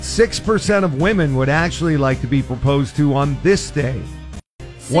6% of women would actually like to be proposed to on this day.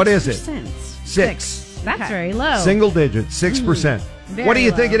 What is it? 6. That's very low. Single digits, 6%. What do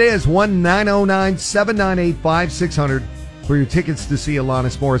you think it is? 1-909-798-5600 for your tickets to see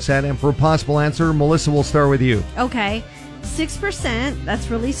Alanis Morissette. And for a possible answer, Melissa, will start with you. Okay. 6%. That's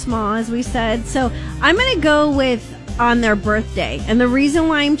really small, as we said. So I'm going to go with on their birthday. And the reason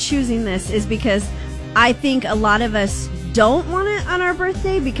why I'm choosing this is because I think a lot of us don't want it on our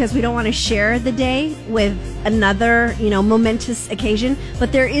birthday because we don't want to share the day with another, momentous occasion.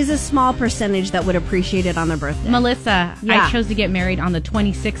 But there is a small percentage that would appreciate it on their birthday. Melissa, Yeah. I chose to get married on the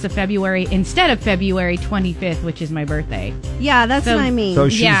 26th of February instead of February 25th, which is my birthday. Yeah, that's So- what I mean. So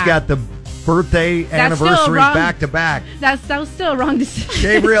she's got the birthday still anniversary wrong. back to back. That was still a wrong decision.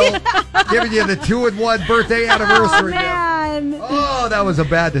 Gabriel, giving you the 2-in-1 birthday anniversary. Man. Oh, that was a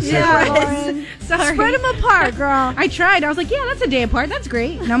bad decision. Yeah. Sorry. Spread them apart, girl. I tried. I was like, yeah, that's a day apart. That's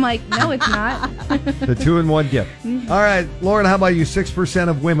great. And I'm like, no, it's not. The 2-in-1 gift. All right, Lauren, how about you? 6%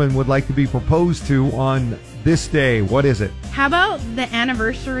 of women would like to be proposed to on this day. What is it? How about the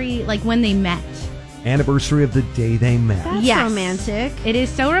anniversary, like when they met? Anniversary of the day they met. That's Yes. romantic. It is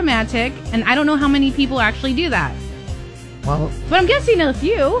so romantic, and I don't know how many people actually do that. Well, But I'm guessing a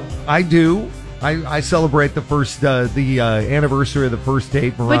few. I do. I celebrate the first anniversary of the first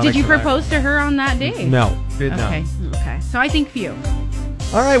date. But did you Veronica and I. propose to her on that day? No, did Okay. Okay. So I think few. not.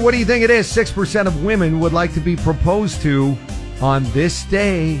 All right, what do you think it is? 6% of women would like to be proposed to on this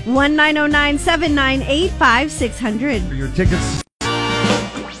day. 1-909-798-5600. For your tickets,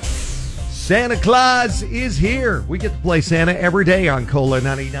 Santa Claus is here. We get to play Santa every day on Cola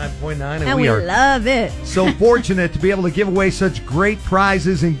 99.9, And we are love it. so fortunate to be able to give away such great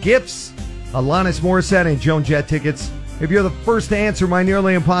prizes and gifts. Alanis Morissette and Joan Jett tickets. If you're the first to answer my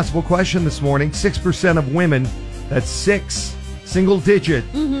nearly impossible question this morning, 6% of women, that's 6, single digit,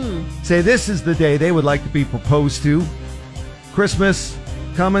 say this is the day they would like to be proposed to. Christmas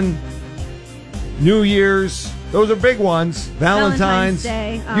coming, New Year's, those are big ones. Valentine's,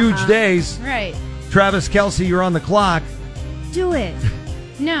 Day, huge days. Right. Travis Kelce, you're on the clock. Do it.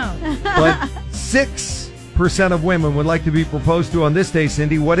 No. But 6% of women would like to be proposed to on this day.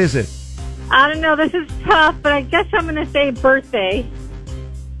 Cindy, what is it? I don't know. This is tough, but I guess I'm going to say birthday.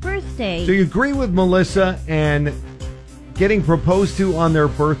 Birthday. So you agree with Melissa and getting proposed to on their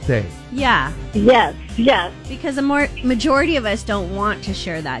birthday? Yeah. Yes. Because the majority of us don't want to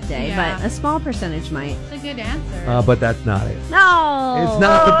share that day, Yeah. but a small percentage might. It's a good answer. But that's not it. No. It's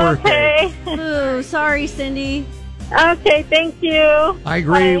not the birthday. Okay. Boo. Sorry, Cindy. Okay, thank you. I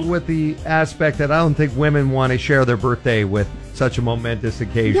agree Bye. with the aspect that I don't think women want to share their birthday with such a momentous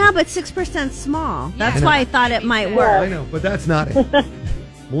occasion. Yeah, but 6% small. That's Yeah. why I thought it might Well, I work. know, but that's not it.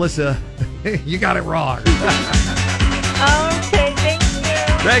 Melissa, you got it wrong. Okay, thank you.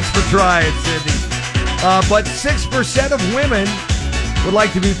 Thanks for trying, Cindy. But 6% of women would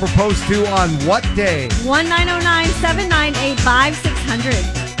like to be proposed to on what day?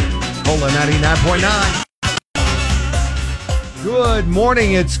 1-909-798-5600. Cola 99.9. Good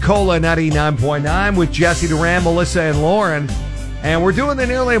morning. It's Cola 99.9 with Jesse Duran, Melissa, and Lauren. And we're doing the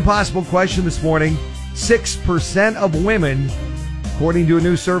nearly impossible question this morning. 6% of women, according to a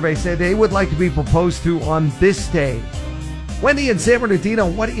new survey, said they would like to be proposed to on this day. Wendy in San Bernardino,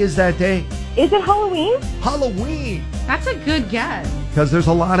 what is that day? Is it Halloween? Halloween. That's a good guess. Because there's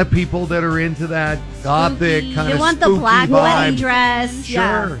a lot of people that are into that gothic Spooky. kind They of want the spooky black vibe. wedding dress.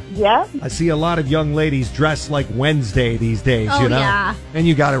 Sure. Yeah. I see a lot of young ladies dressed like Wednesday these days, Oh, you know? yeah. And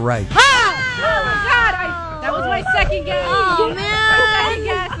you got it right. Oh my God! That was my second guess. Oh, man. Second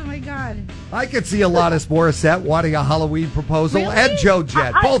guess. Oh my God. I could see Alanis Morissette wanting a Halloween proposal Really? and Joan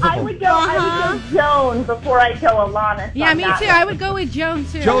Jett, both of I them. would go Joan before I go Alanis. Yeah, on me that too. one. I would go with Joan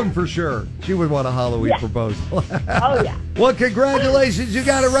too. Joan for sure. She would want a Halloween Yeah. proposal. Oh, yeah. Well, congratulations. You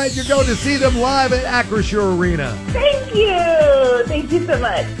got it right. You're going to see them live at Acrisure Arena. Thank you. Thank you so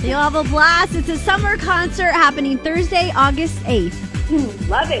much. You'll have a blast. It's a summer concert happening Thursday, August 8th.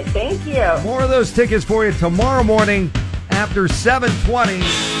 Love it. Thank you. More of those tickets for you tomorrow morning after 7:20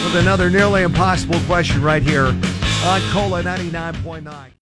 with another nearly impossible question right here on Cola 99.9.